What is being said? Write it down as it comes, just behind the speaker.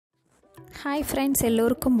Hi friends,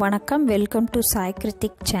 எல்லோருக்கும் வணக்கம். Welcome to Sai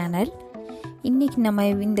Hrithik channel. இன்றைக்கி நம்ம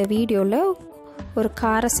இந்த வீடியோவில் ஒரு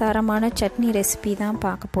காரசாரமான சட்னி ரெசிபி தான்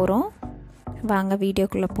பார்க்க போகிறோம். வாங்க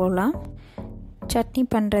வீடியோக்குள்ளே போகலாம். சட்னி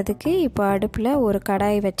பண்ணுறதுக்கு இப்போ அடுப்பில் ஒரு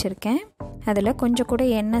கடாய் வச்சுருக்கேன். அதில் கொஞ்சம் கூட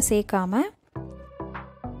எண்ணெய் சேர்க்காமல்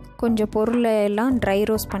கொஞ்சம் பொருளை எல்லாம் ட்ரை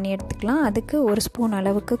ரோஸ்ட் பண்ணி எடுத்துக்கலாம். அதுக்கு 1 ஸ்பூன்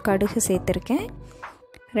அளவுக்கு கடுகு சேர்த்துருக்கேன்.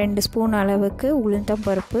 2 ஸ்பூன் அளவுக்கு உளுந்தம்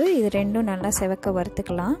பருப்பு. இது ரெண்டும் நல்லா செவக்க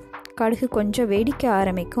வறுத்துக்கலாம். கடுகு கொஞ்சம் வெடிக்க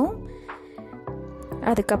ஆரம்பிக்கும்.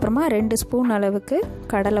 அதுக்கப்புறமா 2 ஸ்பூன் அளவுக்கு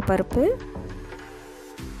கடலை பருப்பு,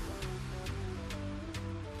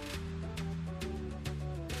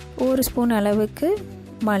 1 ஸ்பூன் அளவுக்கு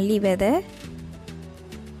மல்லி விதை,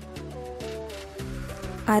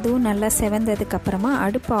 அதுவும் நல்லா செவந்ததுக்கப்புறமா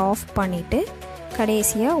அடுப்பை ஆஃப் பண்ணிவிட்டு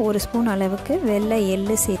கடைசியாக 1 ஸ்பூன் அளவுக்கு வெள்ளை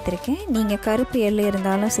எள்ளு சேர்த்துருக்கேன். நீங்கள் கருப்பு எள்ளு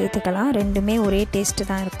இருந்தாலும் சேர்த்துக்கலாம், ரெண்டுமே ஒரே டேஸ்ட்டு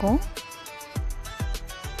தான் இருக்கும்.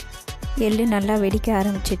 எள்ளு நல்லா வெடிக்க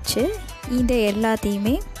ஆரம்பிச்சிடுச்சு. இதை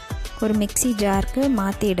எல்லாத்தையுமே ஒரு மிக்ஸி ஜாருக்கு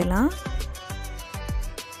மாற்றிடலாம்.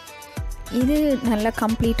 இது நல்லா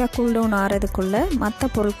கம்ப்ளீட்டாக கூல் டவுன் ஆகிறதுக்குள்ளே மற்ற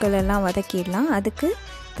பொருட்கள் எல்லாம் வதக்கிடலாம். அதுக்கு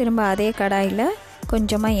திரும்ப அதே கடாயில்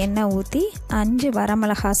கொஞ்சமாக எண்ணெய் ஊற்றி 5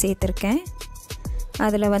 வரமிளகாய் சேர்த்துருக்கேன்.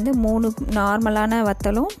 அதில் 3 நார்மலான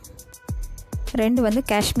வத்தலும் 2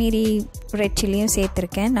 காஷ்மீரி ரெட் சில்லியும்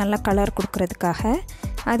சேர்த்துருக்கேன், நல்லா கலர் கொடுக்கறதுக்காக.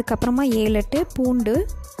 அதுக்கப்புறமா 7-8 பூண்டு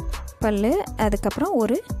பல், அதுக்கப்புறம்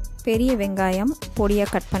ஒரு பெரிய வெங்காயம்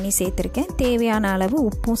பொடியாக கட் பண்ணி சேர்த்துருக்கேன். தேவையான அளவு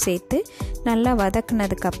உப்பும் சேர்த்து நல்லா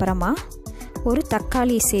வதக்குனதுக்கப்புறமா ஒரு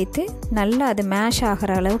தக்காளி சேர்த்து நல்லா அது மேஷ்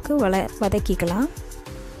ஆகிற அளவுக்கு வதக்கிக்கலாம்.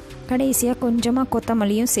 கடைசியாக கொஞ்சமாக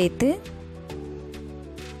கொத்தமல்லியும் சேர்த்து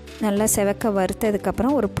நல்லா செவக்க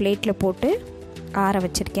வறுத்ததுக்கப்புறம் ஒரு பிளேட்டில் போட்டு ஆற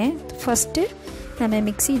வச்சுருக்கேன். ஃபஸ்ட்டு நம்ம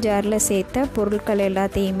மிக்ஸி ஜாரில் சேர்த்த பொருட்கள்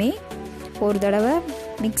எல்லாத்தையுமே ஒரு தடவை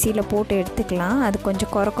மிக்சியில் போட்டு எடுத்துக்கலாம். அது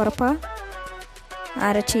கொஞ்சம் கொரப்பாக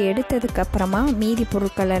அரைச்சி எடுத்ததுக்கப்புறமா மீதி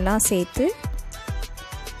பொருட்கள் எல்லாம் சேர்த்து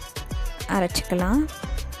அரைச்சிக்கலாம்.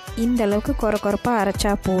 இந்த அளவுக்கு கொரப்பாக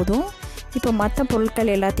அரைச்சா போதும். இப்போ மற்ற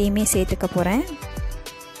பொருட்கள் எல்லாத்தையுமே சேர்த்துக்க போகிறேன்.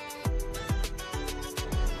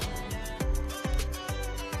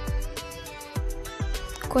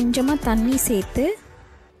 கொஞ்சமாக தண்ணி சேர்த்து,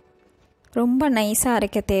 ரொம்ப நைஸாக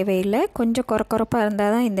அரைக்க தேவையில்லை, கொஞ்சம் கொரப்பாக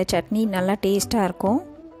இருந்தால் தான் இந்த சட்னி நல்லா டேஸ்ட்டாக இருக்கும்.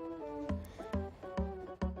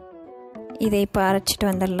 இதை இப்போ அரைச்சிட்டு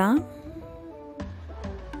வந்துடலாம்.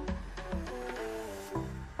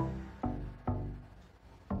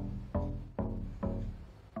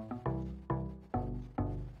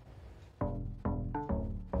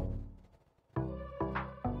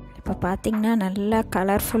 இப்போ பார்த்திங்கன்னா நல்லா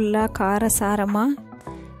கலர்ஃபுல்லாக காரசாரமாக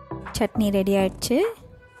சட்னி ரெடி ஆயிடுச்சு.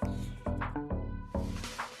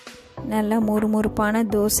 நல்ல முறுமுறுப்பான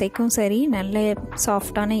தோசைக்கும் சரி, நல்ல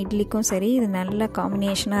சாஃப்டான இட்லிக்கும் சரி இது நல்ல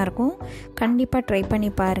காம்பினேஷனாக இருக்கும். கண்டிப்பாக ட்ரை பண்ணி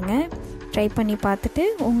பாருங்கள். ட்ரை பண்ணி பார்த்துட்டு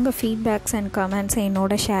உங்கள் ஃபீட்பேக்ஸ் அண்ட் கமெண்ட்ஸை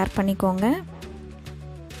என்னோட ஷேர் பண்ணிக்கோங்க.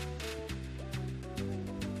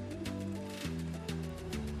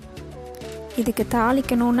 இதுக்கு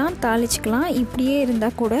தாளிக்கணுன்னா தாளிச்சிக்கலாம், இப்படியே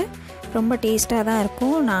இருந்தால் கூட ரொம்ப டேஸ்ட்டாக தான்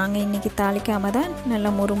இருக்கும். நாங்கள் இன்றைக்கி தாளிக்காமல் தான் நல்லா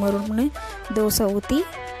முறுமுறுன்னு தோசை ஊற்றி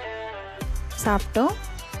சாப்பிட்டோம்.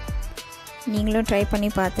 நீங்களும் ட்ரை பண்ணி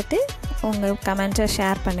பார்த்துட்டு உங்கள் கமெண்ட்ஸை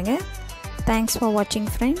ஷேர் பண்ணுங்கள். தேங்க்ஸ் ஃபார் வாட்சிங்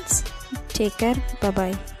friends. Take care. Bye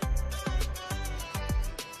bye.